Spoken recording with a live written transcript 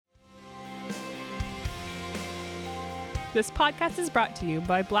This podcast is brought to you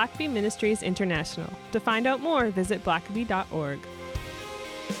by Blackaby Ministries International. To find out more, visit blackaby.org.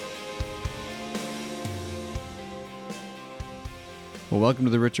 Well, welcome to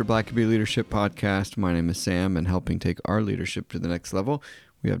the Richard Blackaby Leadership Podcast. My name is Sam, and helping take our leadership to the next level,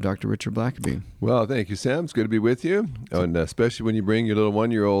 we have Dr. Richard Blackaby. Well, thank you, Sam. It's good to be with you, and especially when you bring your little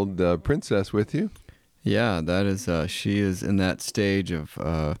one-year-old princess with you. Yeah, that is. She is in that stage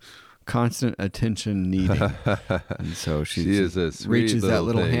of constant attention needing, and so she is a sweet reaches that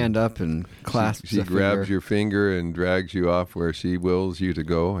little thing. hand up and clasps. She grabs finger. your finger and drags you off where she wills you to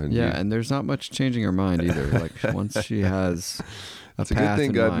go. And and there's not much changing her mind either. Like once she has. It's a good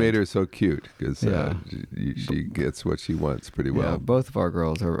thing God made her so cute, because she gets what she wants pretty well. Yeah, both of our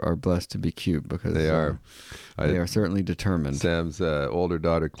girls are blessed to be cute because they are. They are certainly determined. Sam's older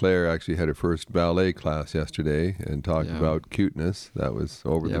daughter, Claire, actually had her first ballet class yesterday and talked about cuteness. That was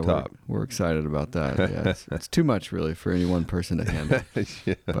over the top. We're excited about that. Yeah, it's too much, really, for any one person to handle.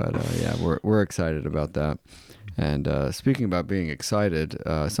 But, we're excited about that. And speaking about being excited,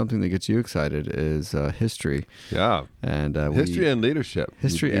 something that gets you excited is history. Yeah. And history and leadership.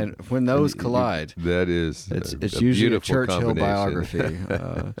 History, and when those collide, that is it's usually a Churchill biography.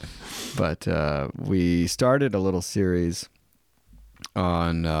 But we started a little series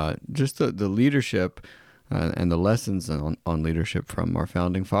on just the leadership and the lessons on leadership from our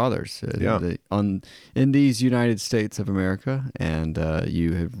founding fathers in these United States of America. And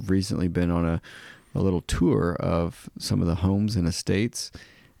you have recently been on a little tour of some of the homes and estates.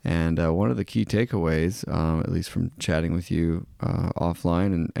 And one of the key takeaways, at least from chatting with you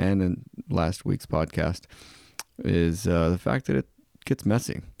offline and in last week's podcast, is the fact that it gets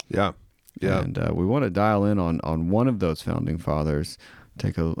messy. Yeah. Yeah. And we want to dial in on one of those founding fathers,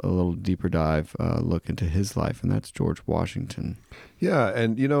 take a little deeper dive, look into his life, and that's George Washington. Yeah,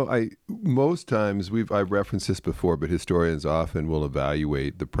 and most times I've referenced this before, but historians often will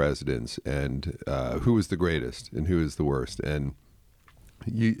evaluate the presidents and who is the greatest and who is the worst. And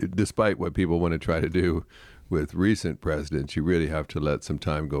despite what people want to try to do with recent presidents, you really have to let some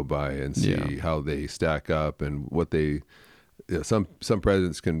time go by and see how they stack up and what they. Some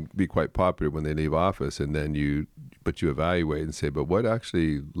presidents can be quite popular when they leave office, and then you evaluate and say, but what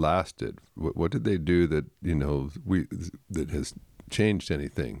actually lasted? What did they do that that has changed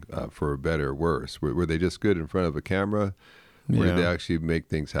anything for better or worse? Were they just good in front of a camera, or did they actually make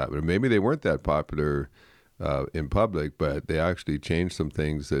things happen? Or maybe they weren't that popular in public, but they actually changed some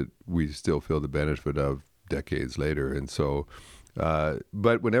things that we still feel the benefit of decades later. And so,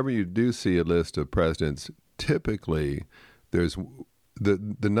 but whenever you do see a list of presidents, typically there's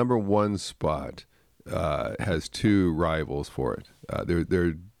the number one spot has two rivals for it. There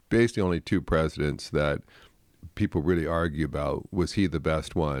are basically only two presidents that people really argue about. Was he the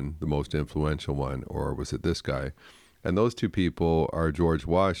best one, the most influential one, or was it this guy? And those two people are George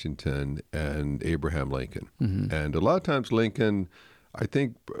Washington and Abraham Lincoln. Mm-hmm. And a lot of times Lincoln, I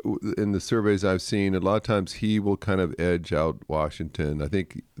think in the surveys I've seen, a lot of times he will kind of edge out Washington. I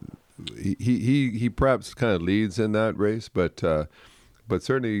think he perhaps kind of leads in that race, but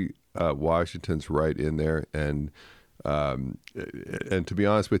certainly Washington's right in there. And to be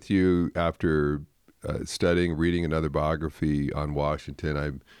honest with you, after reading another biography on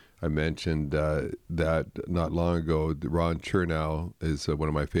Washington, I mentioned that not long ago. Ron Chernow is one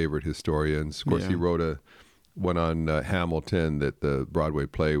of my favorite historians. Of course, he wrote one on Hamilton that the Broadway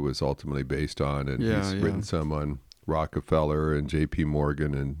play was ultimately based on, and he's written some on Rockefeller and J.P.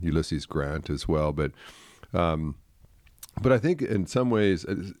 Morgan and Ulysses Grant as well. But I think in some ways,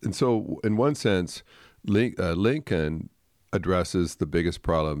 and so in one sense, Lincoln addresses the biggest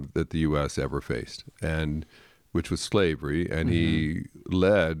problem that the U.S. ever faced, and which was slavery, and he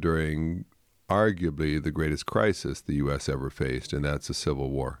led during arguably the greatest crisis the U.S. ever faced, and that's the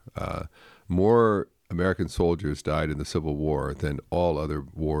Civil War. More American soldiers died in the Civil War than all other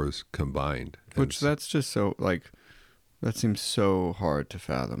wars combined. That's just so, that seems so hard to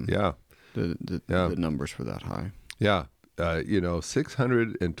fathom. Yeah. The numbers were that high. Yeah.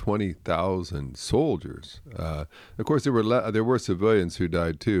 620,000 soldiers. Of course, there were civilians who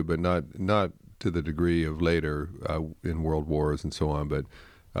died too, but not to the degree of later in world wars and so on.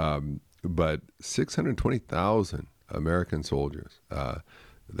 But 620,000 American soldiers.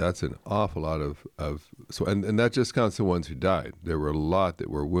 That's an awful lot of and that just counts the ones who died. There were a lot that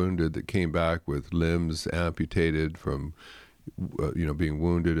were wounded that came back with limbs amputated from being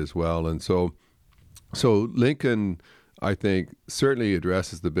wounded as well. And so Lincoln, I think, certainly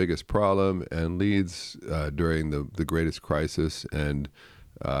addresses the biggest problem and leads during the greatest crisis. And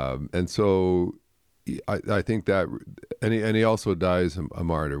so I think that, and he also dies a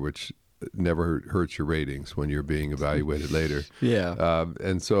martyr, which never hurts your ratings when you're being evaluated later. Yeah.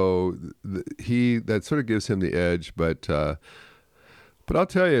 And so that sort of gives him the edge. But I'll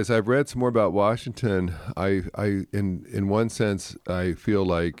tell you, as I've read some more about Washington, I in one sense, I feel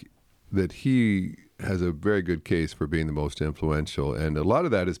like that he has a very good case for being the most influential. And a lot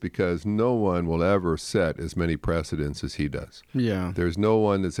of that is because no one will ever set as many precedents as he does. Yeah. There's no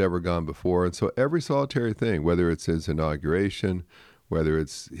one that's ever gone before. And so every solitary thing, whether it's his inauguration, whether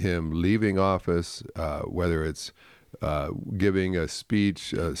it's him leaving office, whether it's giving a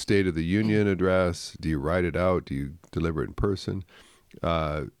speech, a State of the Union address, do you write it out? Do you deliver it in person?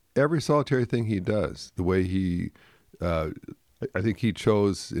 Every solitary thing he does, the way he... I think he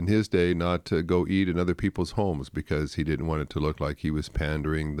chose in his day not to go eat in other people's homes because he didn't want it to look like he was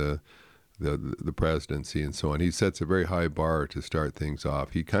pandering the presidency and so on. He sets a very high bar to start things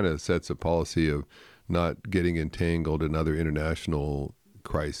off. He kind of sets a policy of not getting entangled in other international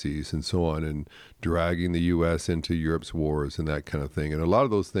crises and so on, and dragging the U.S. into Europe's wars and that kind of thing. And a lot of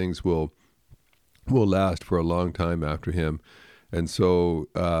those things will last for a long time after him. And so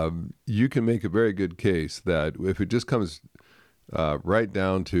you can make a very good case that if it just comes right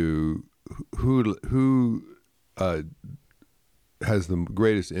down to who has the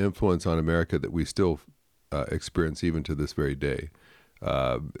greatest influence on America that we still experience even to this very day,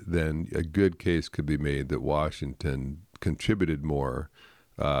 then a good case could be made that Washington contributed more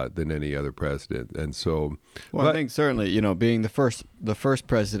than any other president. And so, well, I think certainly, being the first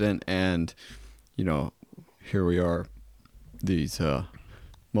president, and here we are, these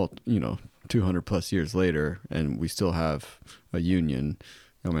 200 plus years later, and we still have a union.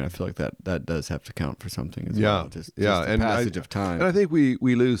 I mean, I feel like that does have to count for something as well. Just the passage of time. And I think we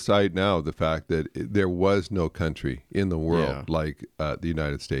lose sight now of the fact that there was no country in the world like the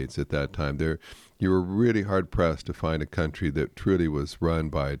United States at that time. You were really hard pressed to find a country that truly was run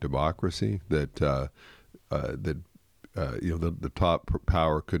by democracy. That the top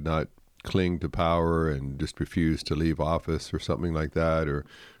power could not cling to power and just refuse to leave office or something like that, or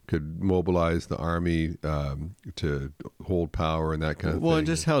could mobilize the army to hold power and that kind of thing. Well, and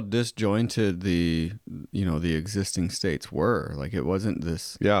just how disjointed the existing states were. Like it wasn't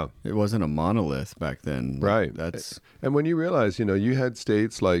it wasn't a monolith back then. Right. And when you realize, you had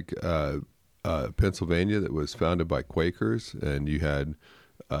states like Pennsylvania that was founded by Quakers, and you had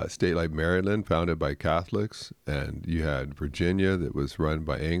a state like Maryland founded by Catholics, and you had Virginia that was run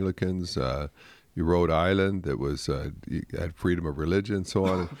by Anglicans, Rhode Island that was had freedom of religion and so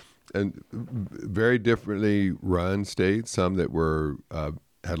on, and very differently run states, some that were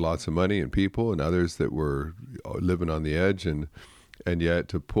had lots of money and people, and others that were living on the edge, and yet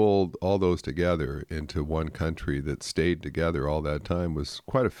to pull all those together into one country that stayed together all that time was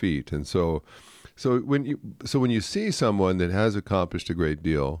quite a feat. And so when you see someone that has accomplished a great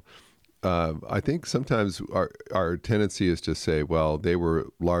deal, I think sometimes our tendency is to say, well, they were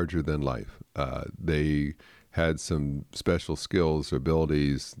larger than life. They had some special skills or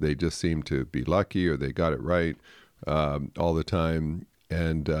abilities. They just seemed to be lucky, or they got it right all the time.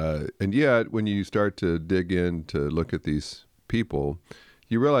 And yet, when you start to dig in to look at these people,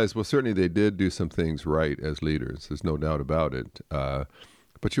 you realize, well, certainly they did do some things right as leaders. There's no doubt about it.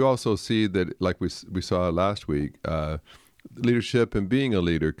 But you also see that, like we saw last week, leadership and being a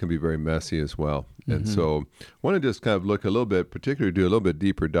leader can be very messy as well. Mm-hmm. And so I want to just kind of look a little bit, particularly do a little bit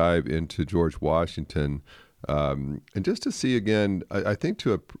deeper dive into George Washington, and just to see again, I think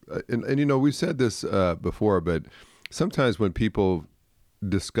and we've said this before, but sometimes when people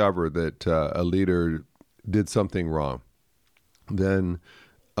discover that a leader did something wrong, then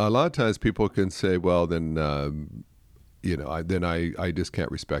a lot of times people can say, well, then I just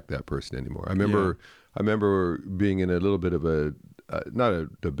can't respect that person anymore. I remember being in a little bit of a, not a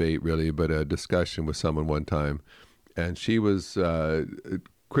debate really, but a discussion with someone one time, and she was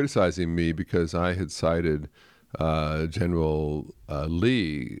criticizing me because I had cited General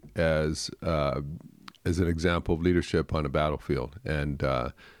Lee as an example of leadership on a battlefield, and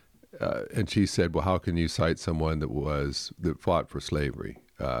she said, well, how can you cite someone that fought for slavery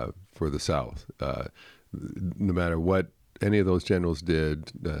for the South? No matter what any of those generals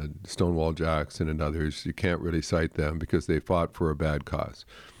did, Stonewall Jackson and others, you can't really cite them because they fought for a bad cause.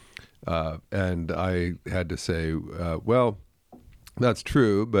 And I had to say, well, that's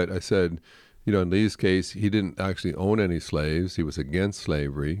true, but I said, in Lee's case, he didn't actually own any slaves. He was against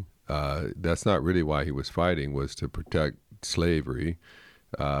slavery. That's not really why he was fighting, was to protect slavery.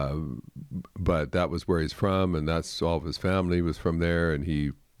 But that was where he's from, and that's all of his family was from there, and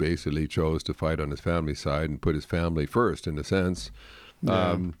he basically chose to fight on his family side and put his family first, in a sense.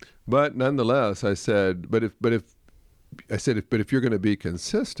 Yeah. But nonetheless, I said, but if I said, but if you're going to be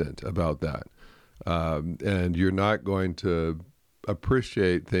consistent about that, and you're not going to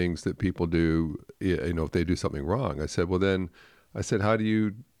appreciate things that people do, if they do something wrong. I said, well, then, how do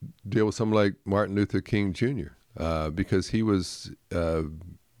you deal with someone like Martin Luther King Jr.? Because he was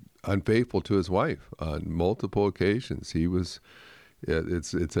unfaithful to his wife on multiple occasions. He was,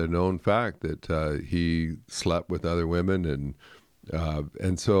 it's a known fact that he slept with other women,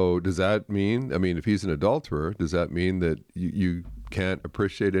 and so does that mean, if he's an adulterer, does that mean that you can't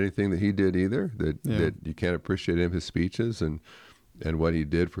appreciate anything that he did either? That you can't appreciate any of his speeches and what he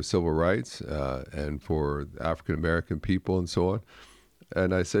did for civil rights and for African American people and so on?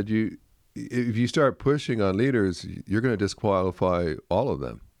 And I said, if you start pushing on leaders, you're going to disqualify all of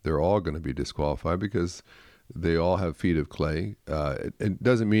them. They're all going to be disqualified because they all have feet of clay. It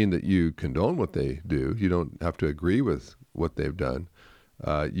doesn't mean that you condone what they do. You don't have to agree with what they've done.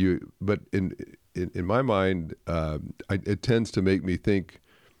 But in my mind, it tends to make me think,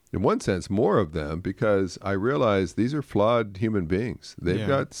 in one sense, more of them, because I realize these are flawed human beings. They've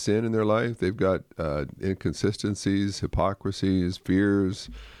got sin in their life. They've got inconsistencies, hypocrisies, fears,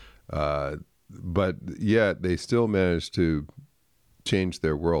 but yet they still manage to change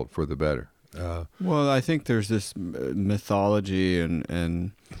their world for the better. Well, I think there's this mythology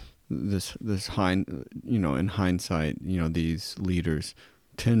and this in hindsight, these leaders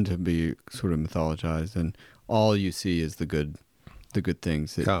tend to be sort of mythologized, and all you see is the good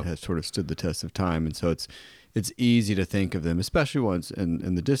things that has sort of stood the test of time. And so it's easy to think of them, especially ones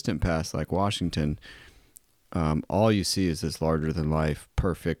in the distant past, like Washington. All you see is this larger than life,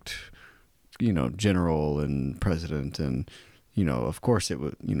 perfect, general and president. And, of course it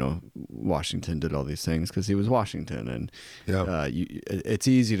was, Washington did all these things because he was Washington. And it's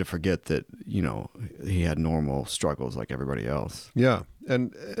easy to forget that, he had normal struggles like everybody else. Yeah.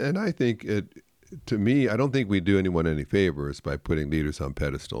 And I think to me, I don't think we do anyone any favors by putting leaders on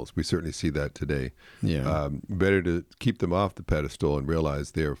pedestals. We certainly see that today. Yeah. Better to keep them off the pedestal and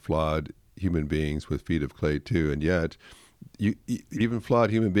realize they're flawed human beings with feet of clay too. And yet, even flawed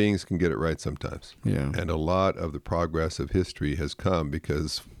human beings can get it right sometimes. Yeah. And a lot of the progress of history has come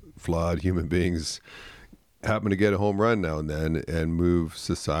because flawed human beings happen to get a home run now and then and move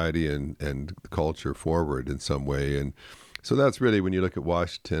society and culture forward in some way. And so that's really, when you look at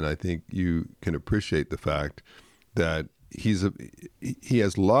Washington, I think you can appreciate the fact that he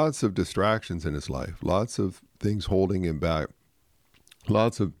has lots of distractions in his life, lots of things holding him back,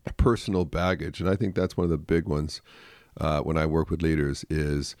 lots of personal baggage. And I think that's one of the big ones when I work with leaders,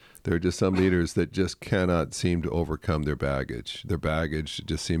 is there are just some leaders that just cannot seem to overcome their baggage. Their baggage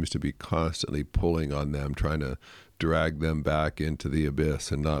just seems to be constantly pulling on them, trying to drag them back into the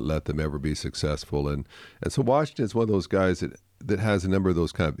abyss and not let them ever be successful. And so Washington is one of those guys that has a number of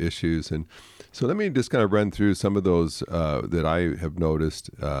those kind of issues. And so let me just kind of run through some of those that I have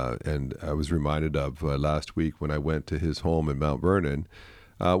noticed and I was reminded of last week when I went to his home in Mount Vernon.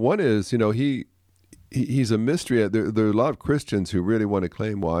 One is, he's a mystery. There are a lot of Christians who really want to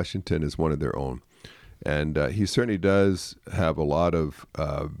claim Washington as one of their own. And he certainly does have a lot of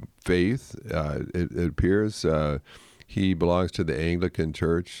faith, it appears. He belongs to the Anglican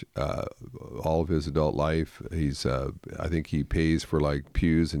Church all of his adult life. I think he pays for like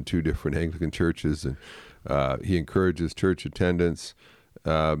pews in 2 different Anglican churches, and he encourages church attendance.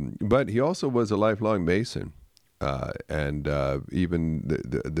 But he also was a lifelong Mason. And even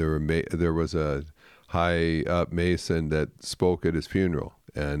there was a high up Mason that spoke at his funeral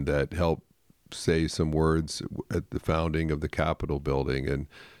and that helped say some words at the founding of the Capitol building, and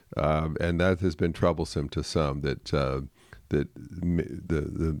that has been troublesome to some. That the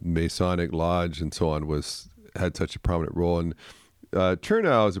Masonic Lodge and so on had such a prominent role. And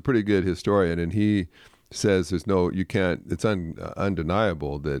Chernow is a pretty good historian, and he says it's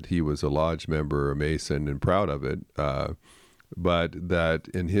undeniable that he was a lodge member, a Mason, and proud of it. But that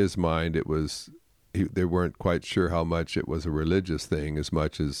in his mind, they weren't quite sure how much it was a religious thing as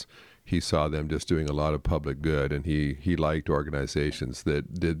much as he saw them just doing a lot of public good, and he liked organizations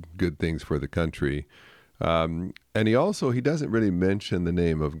that did good things for the country. And he doesn't really mention the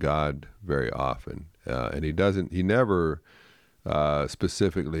name of God very often, and he never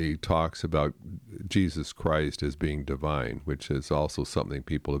specifically talks about Jesus Christ as being divine, which is also something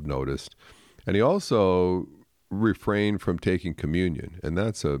people have noticed. And he also refrained from taking communion, and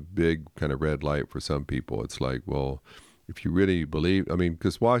that's a big kind of red light for some people. It's like, well, if you really believe,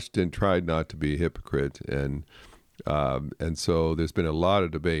 because Washington tried not to be a hypocrite, and so there's been a lot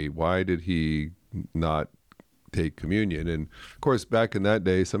of debate. Why did he not take communion? And of course, back in that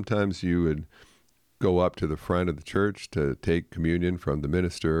day, sometimes you would go up to the front of the church to take communion from the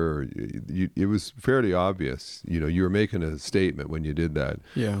minister. Or it was fairly obvious. You were making a statement when you did that.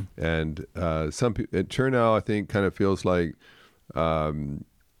 Yeah. And some people at Chernow, I think, kind of feels like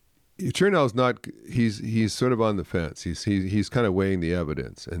Chernow's not. He's sort of on the fence. He's kind of weighing the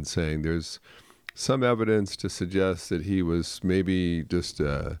evidence and saying there's some evidence to suggest that he was maybe just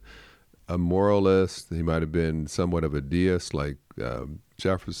a moralist. He might have been somewhat of a deist, like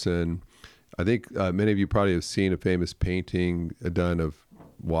Jefferson. I think many of you probably have seen a famous painting done of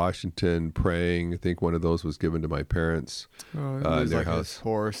Washington praying. I think one of those was given to my parents in their like house. His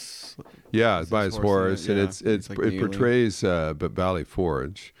horse. Yeah, by his horse, and yeah. it portrays Valley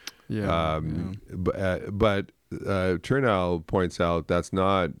Forge. Yeah. But Chernow points out that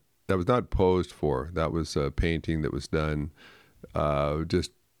was not posed for. That was a painting that was done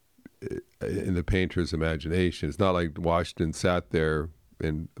just in the painter's imagination. It's not like Washington sat there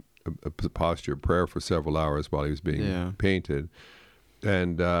in a posture of prayer for several hours while he was being painted.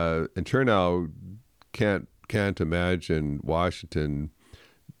 And Chernow can't imagine Washington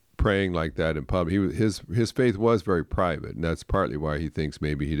praying like that in public. His faith was very private, and that's partly why he thinks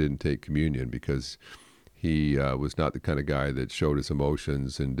maybe he didn't take communion, because he was not the kind of guy that showed his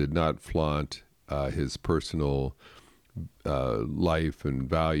emotions and did not flaunt his personal life and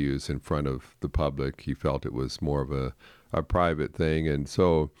values in front of the public. He felt it was more of a private thing. And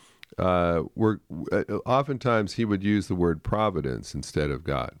so oftentimes he would use the word providence instead of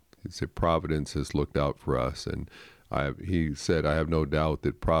God. He'd say providence has looked out for us. And he said, I have no doubt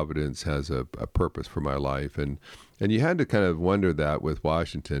that providence has a purpose for my life. And you had to kind of wonder that with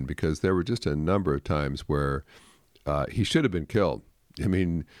Washington, because there were just a number of times where he should have been killed. I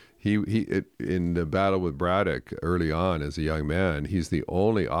mean, he in the battle with Braddock early on as a young man, he's the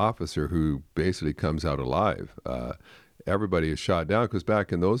only officer who basically comes out alive. Everybody is shot down, because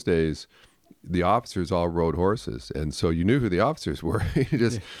back in those days, the officers all rode horses, and so you knew who the officers were.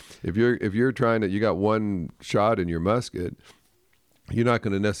 If you're trying to, you got one shot in your musket, you're not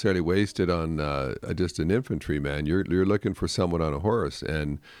going to necessarily waste it on just an infantryman. You're looking for someone on a horse,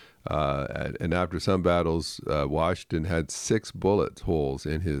 and after some battles, Washington had 6 bullet holes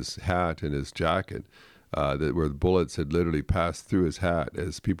in his hat and his jacket, where the bullets had literally passed through his hat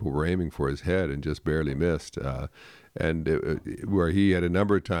as people were aiming for his head and just barely missed. Where he had a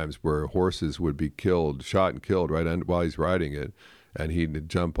number of times where horses would be shot and killed while he's riding it, and he'd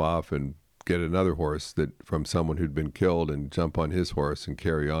jump off and get another horse from someone who'd been killed and jump on his horse and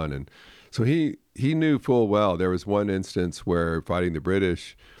carry on. And so he knew full well. There was one instance where, fighting the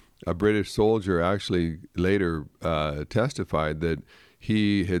British, a British soldier actually later testified that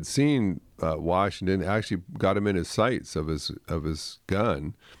he had seen Washington, actually got him in his sights of his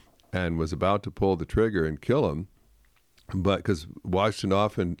gun, and was about to pull the trigger and kill him. But because Washington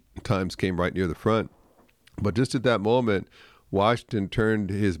oftentimes came right near the front, but just at that moment, Washington turned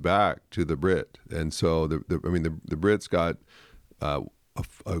his back to the Brit, and so the Brits got a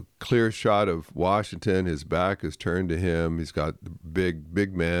clear shot of Washington. His back is turned to him. He's got the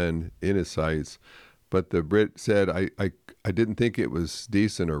big man in his sights. But the Brit said, I didn't think it was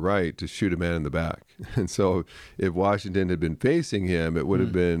decent or right to shoot a man in the back. And so if Washington had been facing him, it would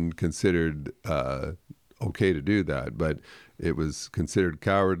have been considered okay to do that. But it was considered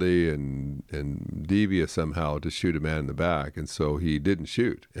cowardly and devious somehow to shoot a man in the back. And so he didn't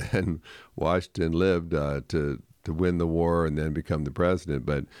shoot. And Washington lived to win the war and then become the president.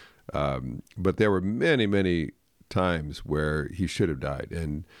 But there were many, many times where he should have died.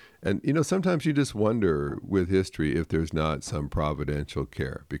 And sometimes you just wonder with history if there's not some providential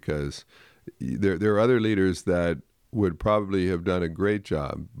care, because there are other leaders that would probably have done a great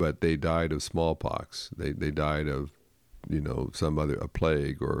job, but they died of smallpox. They died of a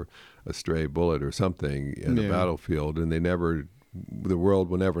plague or a stray bullet or something in the battlefield, and the world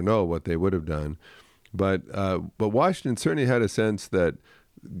will never know what they would have done. But Washington certainly had a sense that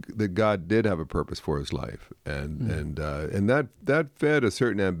God did have a purpose for his life, and that fed a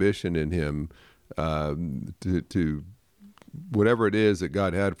certain ambition in him to whatever it is that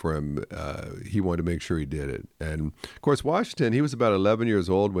God had for him. He wanted to make sure he did it. And of course, Washington, he was about 11 years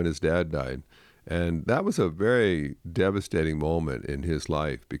old when his dad died, and that was a very devastating moment in his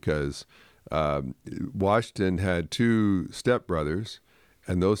life, because Washington had 2 stepbrothers,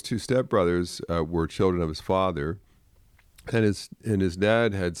 and those 2 stepbrothers were children of his father. And his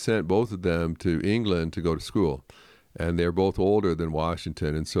dad had sent both of them to England to go to school, and they're both older than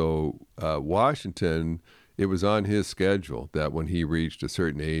Washington. And so Washington, it was on his schedule that when he reached a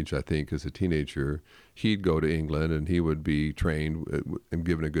certain age, I think as a teenager, he'd go to England and he would be trained and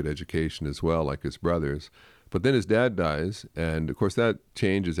given a good education as well, like his brothers. But then his dad dies, and of course that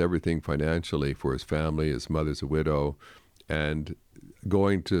changes everything financially for his family. His mother's a widow, and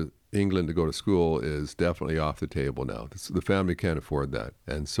going to England to go to school is definitely off the table now. The family can't afford that.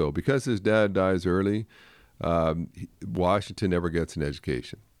 And so because his dad dies early, Washington never gets an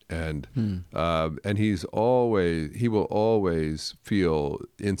education. And he will always feel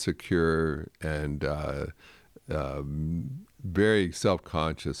insecure and very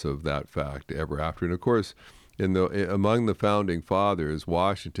self-conscious of that fact ever after. And of course, among the founding fathers,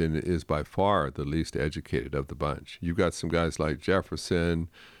 Washington is by far the least educated of the bunch. You've got some guys like Jefferson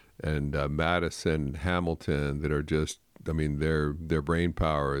and Madison, Hamilton that are just, I mean, their brain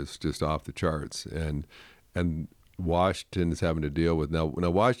power is just off the charts. And Washington is having to deal with now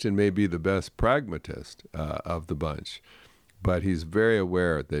Washington may be the best pragmatist of the bunch, but he's very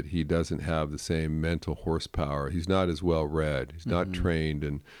aware that he doesn't have the same mental horsepower. He's not as well read. He's not trained,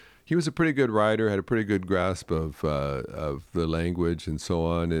 and he was a pretty good writer, had a pretty good grasp of the language and so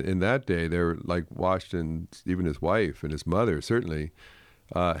on. In that day, they were like Washington, even his wife and his mother certainly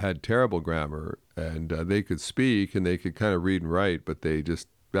had terrible grammar, and they could speak and they could kind of read and write, but they just,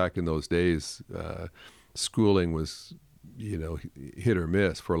 back in those days, schooling was, hit or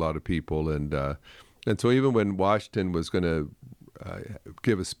miss for a lot of people. And so even when Washington was going to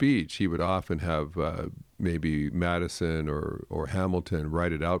give a speech, he would often have maybe Madison or Hamilton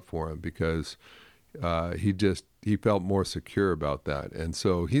write it out for him because he felt more secure about that. And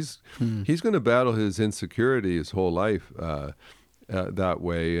so he's going to battle his insecurity his whole life that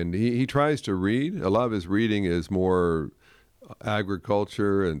way. And he tries to read. A lot of his reading is more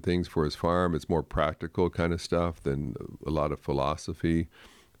agriculture and things for his farm. It's more practical kind of stuff than a lot of philosophy.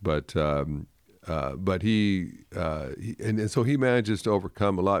 But he manages to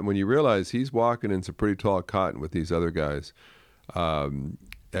overcome a lot. And when you realize he's walking in some pretty tall cotton with these other guys, and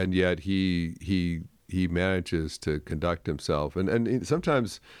yet he manages to conduct himself. And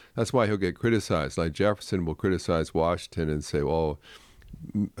sometimes that's why he'll get criticized. Like Jefferson will criticize Washington and say, well,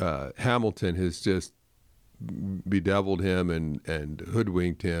 Hamilton has just bedeviled him and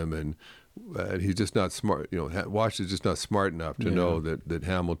hoodwinked him, and he's just not smart. Washington's just not smart enough to know that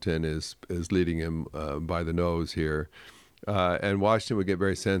Hamilton is leading him by the nose here. And Washington would get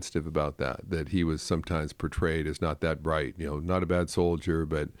very sensitive about that he was sometimes portrayed as not that bright, not a bad soldier,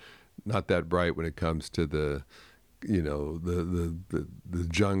 but not that bright when it comes to the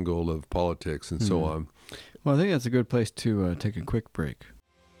jungle of politics and so on. Well, I think that's a good place to take a quick break.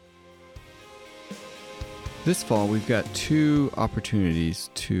 This fall, we've got 2 opportunities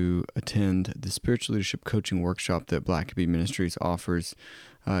to attend the Spiritual Leadership Coaching Workshop that Blackaby Ministries offers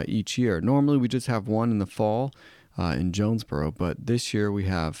each year. Normally, we just have one in the fall in Jonesboro, but this year we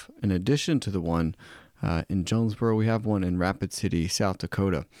have, in addition to the one in Jonesboro, we have one in Rapid City, South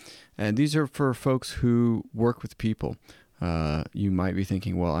Dakota. And these are for folks who work with people. You might be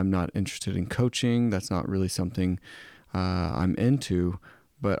thinking, well, I'm not interested in coaching. That's not really something I'm into.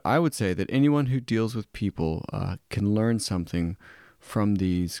 But I would say that anyone who deals with people can learn something from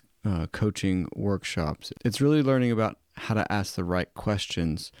these coaching workshops. It's really learning about how to ask the right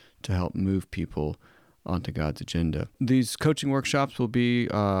questions to help move people onto God's agenda. These coaching workshops will be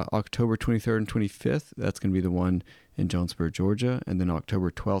October 23rd and 25th. That's going to be the one in Jonesboro, Georgia. And then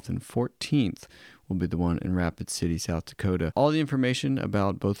October 12th and 14th will be the one in Rapid City, South Dakota. All the information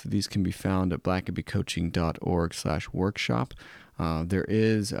about both of these can be found at blackabycoaching.org/workshop. There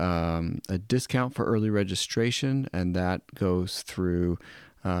is a discount for early registration, and that goes through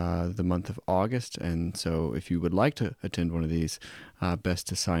the month of August. And so if you would like to attend one of these, best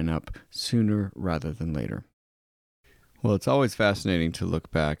to sign up sooner rather than later. Well, it's always fascinating to look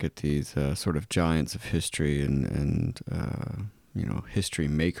back at these sort of giants of history and history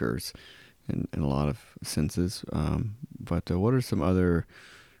makers in a lot of senses. But what are some other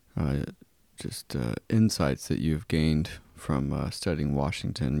insights that you've gained from studying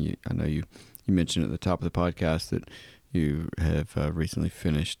Washington? I know you mentioned at the top of the podcast that you have recently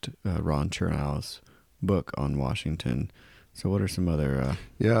finished Ron Chernow's book on Washington. So what are some other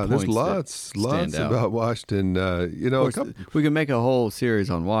there's lots about Washington. We could make a whole series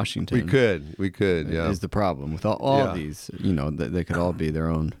on Washington. We could. Yeah, is the problem with all these? They could all be their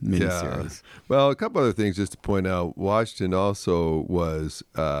own miniseries. Well, a couple other things just to point out. Washington also was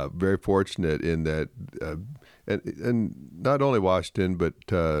very fortunate in that, and not only Washington, but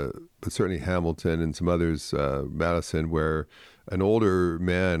certainly Hamilton and some others, Madison, where an older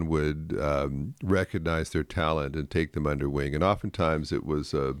man would recognize their talent and take them under wing. And oftentimes it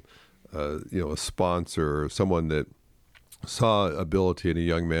was a sponsor or someone that saw ability in a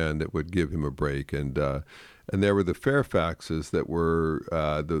young man that would give him a break. And and there were the Fairfaxes that were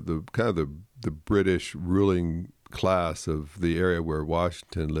the kind of the British ruling class of the area where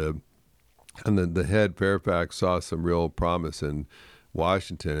Washington lived. And then the head Fairfax saw some real promise in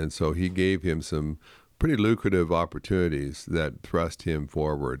Washington, and so he gave him some pretty lucrative opportunities that thrust him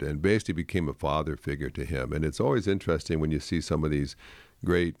forward and basically became a father figure to him. And it's always interesting when you see some of these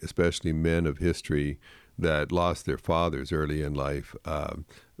great, especially men of history, that lost their fathers early in life,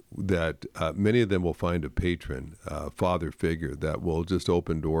 that many of them will find a patron, father figure that will just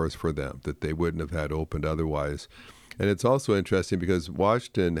open doors for them that they wouldn't have had opened otherwise. And it's also interesting because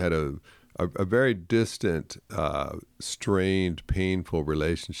Washington had a very distant, strained, painful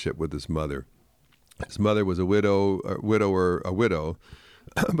relationship with his mother. His mother was a widow,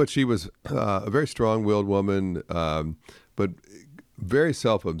 but she was a very strong-willed woman, but very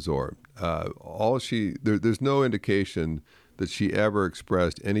self-absorbed. There's no indication that she ever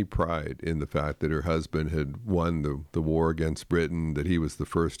expressed any pride in the fact that her husband had won the war against Britain, that he was the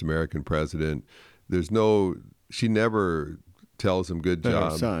first American president. She never tells him good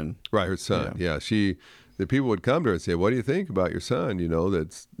job. Her son. Right, her son. Yeah. The people would come to her and say, "What do you think about your son?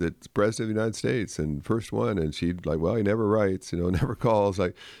 That's president of the United States and first one." And she'd like, "Well, he never writes, never calls."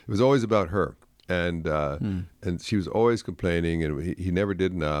 Like, it was always about her. And she was always complaining, and he never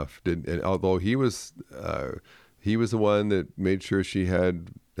did enough. And although he was the one that made sure she had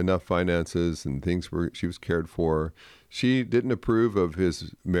enough finances and she was cared for. She didn't approve of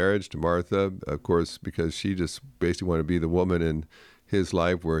his marriage to Martha, of course, because she just basically wanted to be the woman in his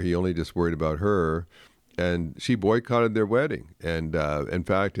life where he only just worried about her. And she boycotted their wedding. And in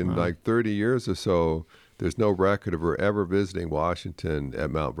fact, in like 30 years or so, there's no record of her ever visiting Washington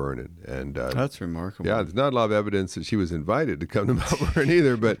at Mount Vernon. And that's remarkable. Yeah, there's not a lot of evidence that she was invited to come to Mount Vernon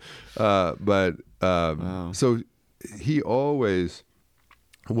either. Wow. So he always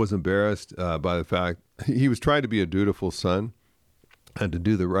was embarrassed by the fact he was trying to be a dutiful son and to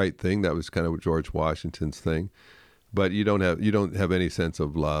do the right thing. That was kind of George Washington's thing. But you don't have any sense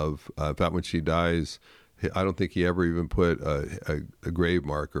of love. In fact, when she dies, I don't think he ever even put a grave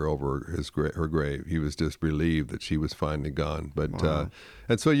marker over her grave. He was just relieved that she was finally gone. But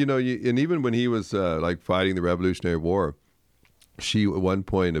and so and even when he was like fighting the Revolutionary War, she at one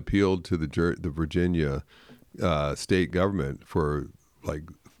point appealed to the Virginia state government for like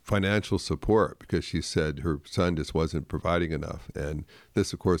financial support because she said her son just wasn't providing enough. And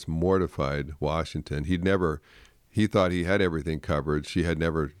this, of course, mortified Washington. He thought he had everything covered. She had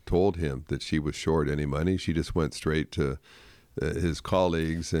never told him that she was short any money. She just went straight to his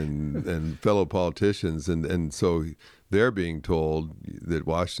colleagues and fellow politicians. And so they're being told that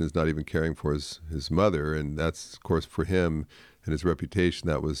Washington's not even caring for his mother. And that's, of course, for him and his reputation,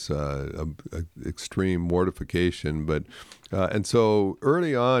 that was an extreme mortification. But and so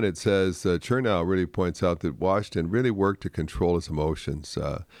early on, it says, Chernow really points out that Washington really worked to control his emotions.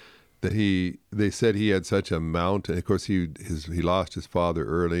 That they said he had such a mountain. Of course, he lost his father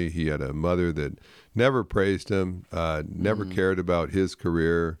early. He had a mother that never praised him, never cared about his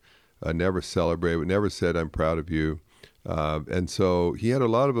career, never celebrated, never said, "I'm proud of you." And so he had a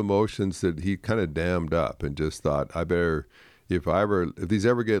lot of emotions that he kind of dammed up and just thought, I better, if these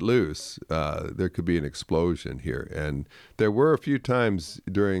ever get loose, there could be an explosion here. And there were a few times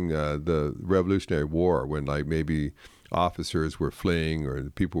during the Revolutionary War when like maybe officers were fleeing or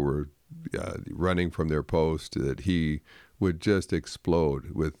people were running from their post, that he would just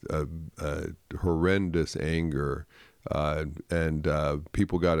explode with horrendous anger, and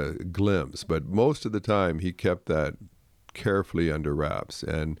people got a glimpse. But most of the time, he kept that carefully under wraps.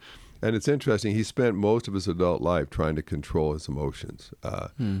 And it's interesting. He spent most of his adult life trying to control his emotions,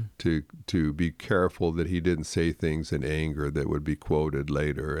 to be careful that he didn't say things in anger that would be quoted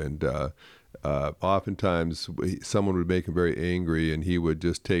later. And oftentimes someone would make him very angry and he would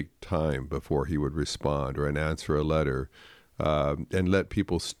just take time before he would respond or answer a letter, and let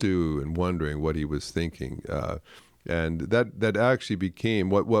people stew and wondering what he was thinking. And that actually became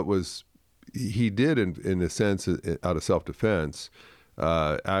what was he did in a sense out of self-defense,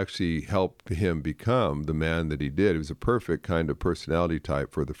 actually helped him become the man that he did. He was a perfect kind of personality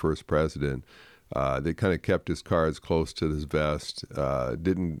type for the first president. That kind of kept his cards close to his vest,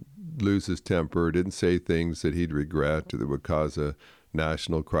 didn't lose his temper, didn't say things that he'd regret that would cause a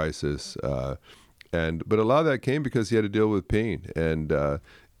national crisis. But a lot of that came because he had to deal with pain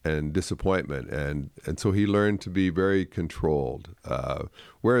and disappointment. And so he learned to be very controlled.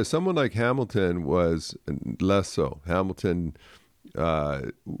 Whereas someone like Hamilton was less so. Hamilton,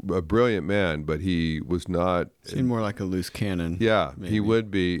 a brilliant man, but he was not. Seemed more like a loose cannon. Yeah, maybe. He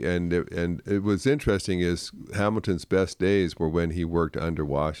would be. And it was interesting is Hamilton's best days were when he worked under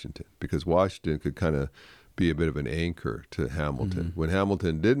Washington, because Washington could kind of be a bit of an anchor to Hamilton. When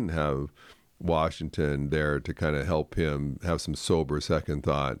Hamilton didn't have Washington there to kind of help him have some sober second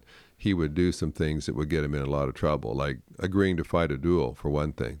thought, he would do some things that would get him in a lot of trouble, like agreeing to fight a duel, for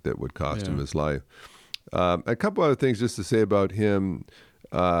one thing, that would cost him his life. A couple other things just to say about him.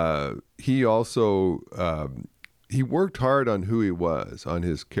 He also he worked hard on who he was, on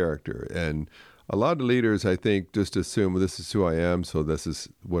his character. And a lot of leaders, I think, just assume, well, this is who I am, so this is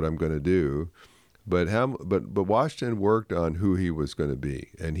what I'm going to do. But Washington worked on who he was going to be,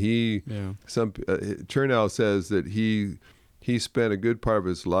 and Chernow says that he spent a good part of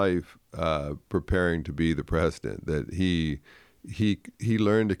his life preparing to be the president. That he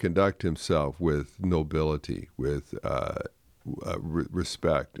learned to conduct himself with nobility, with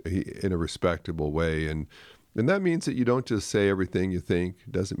respect, in a respectable way, and that means that you don't just say everything you think.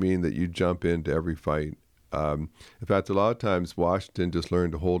 It doesn't mean that you jump into every fight. In fact, a lot of times Washington just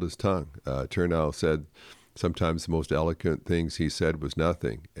learned to hold his tongue. Chernow said sometimes the most eloquent things he said was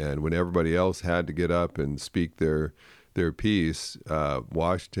nothing. And when everybody else had to get up and speak their piece,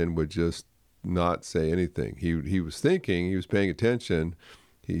 Washington would just not say anything. He was thinking, he was paying attention.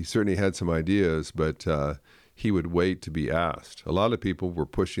 He certainly had some ideas, but he would wait to be asked. A lot of people were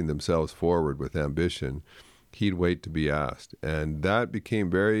pushing themselves forward with ambition. He'd wait to be asked. And that became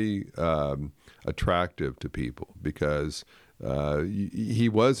very attractive to people because he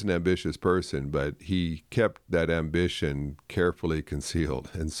was an ambitious person, but he kept that ambition carefully concealed.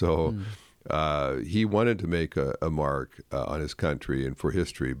 And so he wanted to make a mark on his country and for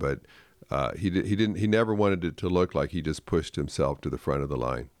history, but he never wanted it to look like he just pushed himself to the front of the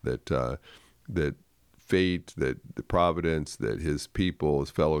line, that fate, that the providence, that his people, his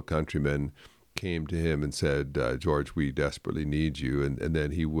fellow countrymen came to him and said, George, we desperately need you. And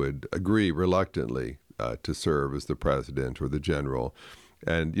then he would agree reluctantly to serve as the president or the general.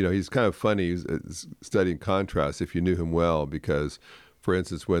 And, he's kind of funny. He's studying contrast, if you knew him well, because, for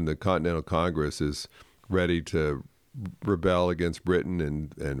instance, when the Continental Congress is ready to rebel against Britain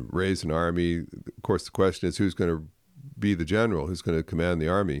and raise an army, of course, the question is who's going to be the general, who's going to command the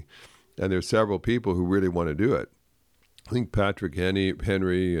army. And there's several people who really want to do it. I think Patrick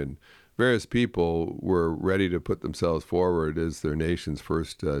Henry and various people were ready to put themselves forward as their nation's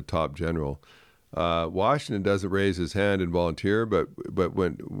first top general. Washington doesn't raise his hand and volunteer, but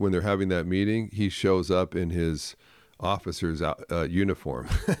when they're having that meeting, he shows up in his officer's uniform.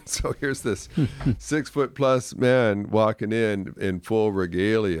 So here's this 6-foot-plus man walking in full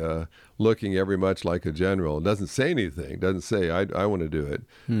regalia, looking every much like a general. Doesn't say anything. Doesn't say, I want to do it.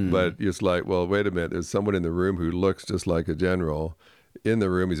 But it's like, well, wait a minute. There's someone in the room who looks just like a general. In the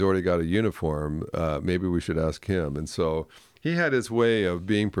room, he's already got a uniform. Maybe we should ask him. And so he had his way of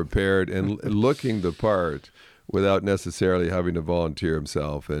being prepared and looking the part without necessarily having to volunteer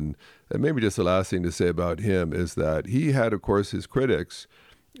himself. And maybe just the last thing to say about him is that he had, of course, his critics,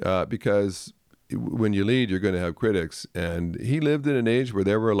 because when you lead, you're going to have critics. And he lived in an age where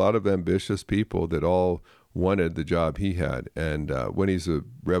there were a lot of ambitious people that all wanted the job he had. And when he's a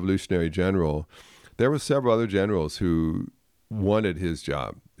revolutionary general, there were several other generals who wanted his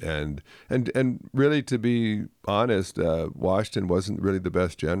job. And really, to be honest, Washington wasn't really the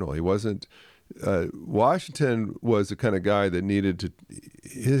best general. He wasn't. Washington was the kind of guy that needed to.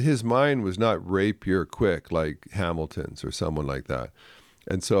 His mind was not rapier quick like Hamilton's or someone like that.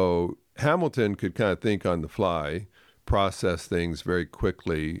 And so Hamilton could kind of think on the fly, process things very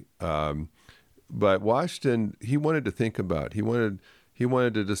quickly. But Washington, he wanted to think about it. He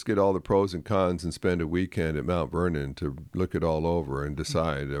wanted to just get all the pros and cons and spend a weekend at Mount Vernon to look it all over and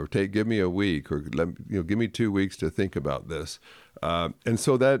decide, or give me a week, or give me 2 weeks to think about this. And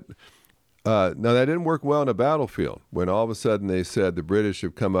so that now that didn't work well on a battlefield. When all of a sudden they said the British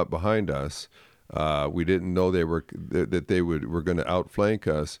have come up behind us, we didn't know were going to outflank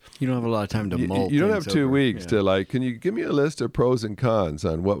us. You don't have a lot of time to mull. You don't have 2 weeks to can you give me a list of pros and cons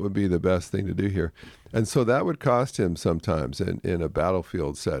on what would be the best thing to do here? And so that would cost him sometimes in a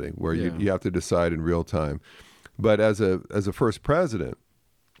battlefield setting where you have to decide in real time. But as a first president,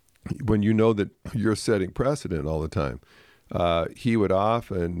 when you know that you're setting precedent all the time, he would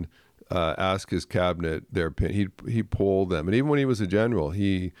often ask his cabinet their opinion. He polled them. And even when he was a general,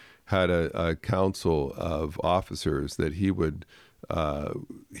 he had a council of officers that he would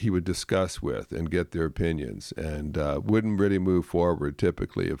discuss with and get their opinions, and wouldn't really move forward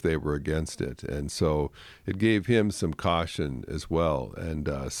typically if they were against it. And so it gave him some caution as well, and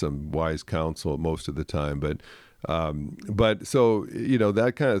some wise counsel most of the time. But so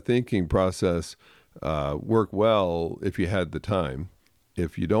that kind of thinking process worked well if you had the time.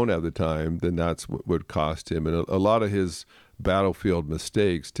 If you don't have the time, then that's what would cost him. And a lot of his battlefield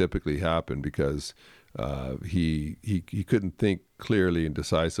mistakes typically happen because He couldn't think clearly and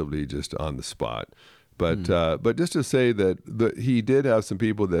decisively just on the spot. But just to say that he did have some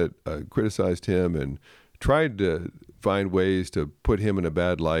people that criticized him and tried to find ways to put him in a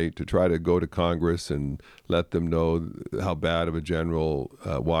bad light, to try to go to Congress and let them know how bad of a general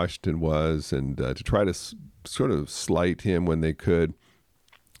Washington was, and to try to sort of slight him when they could.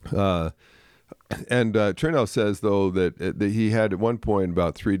 And Chernow says, though, that he had at one point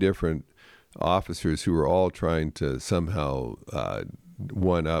about 3 different officers who were all trying to somehow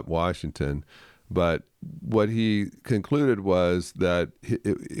one-up Washington. But what he concluded was that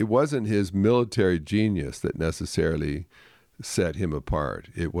it wasn't his military genius that necessarily set him apart.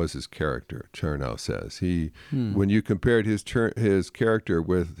 It was his character, Chernow says. When you compared his character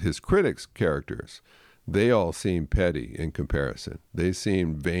with his critics' characters, they all seemed petty in comparison. They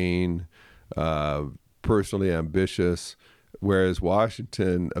seemed vain, personally ambitious, whereas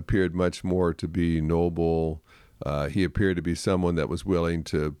Washington appeared much more to be noble. He appeared to be someone that was willing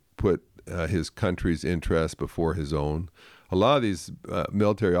to put his country's interests before his own. A lot of these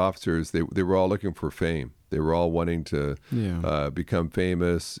military officers, they were all looking for fame. They were all wanting to become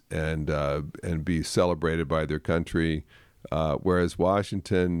famous and be celebrated by their country. Whereas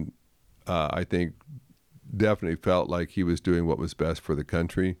Washington, I think, definitely felt like he was doing what was best for the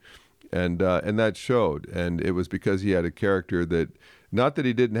country, and that showed. And it was because he had a character that, not that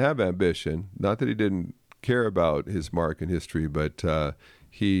he didn't have ambition, not that he didn't care about his mark in history, but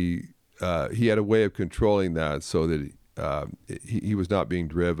he had a way of controlling that so that he was not being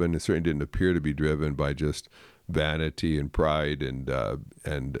driven. It certainly didn't appear to be driven by just vanity and pride and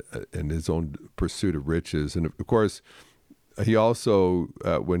his own pursuit of riches. And of course, he also,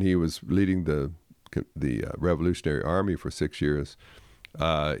 when he was leading the Revolutionary Army for 6 years,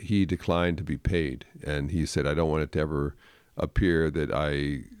 he declined to be paid, and he said, "I don't want it to ever appear that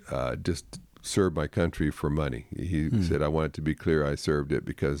I just serve my country for money." He said, "I want it to be clear I served it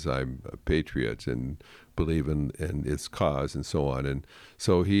because I'm a patriot and believe in its cause," and so on. And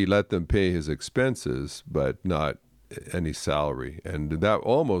so he let them pay his expenses, but not any salary. And that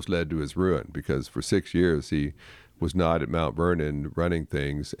almost led to his ruin, because for 6 years he was not at Mount Vernon running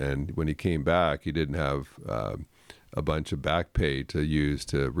things. And when he came back, he didn't have a bunch of back pay to use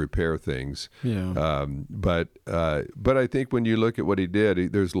to repair things. But I think when you look at what he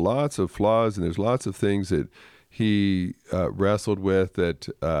did, there's lots of flaws and there's lots of things that he wrestled with that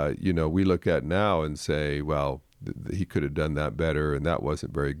we look at now and say, well, he could have done that better and that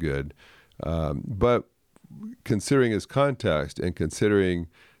wasn't very good. But considering his context and considering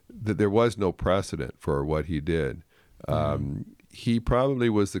that there was no precedent for what he did, he probably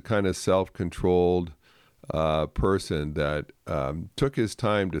was the kind of self-controlled person that took his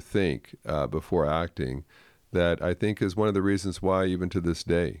time to think before acting, that I think is one of the reasons why even to this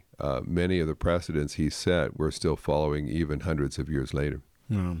day, many of the precedents he set we're still following even hundreds of years later.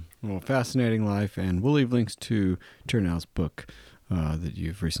 Well, fascinating life, and we'll leave links to Chernow's book that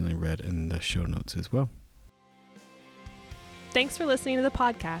you've recently read in the show notes as well. Thanks for listening to the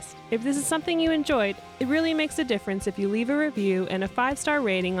podcast. If this is something you enjoyed, it really makes a difference if you leave a review and a 5-star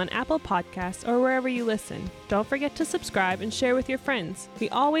rating on Apple Podcasts or wherever you listen. Don't forget to subscribe and share with your friends. We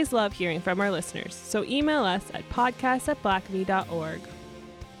always love hearing from our listeners, so email us at podcast@blackaby.org.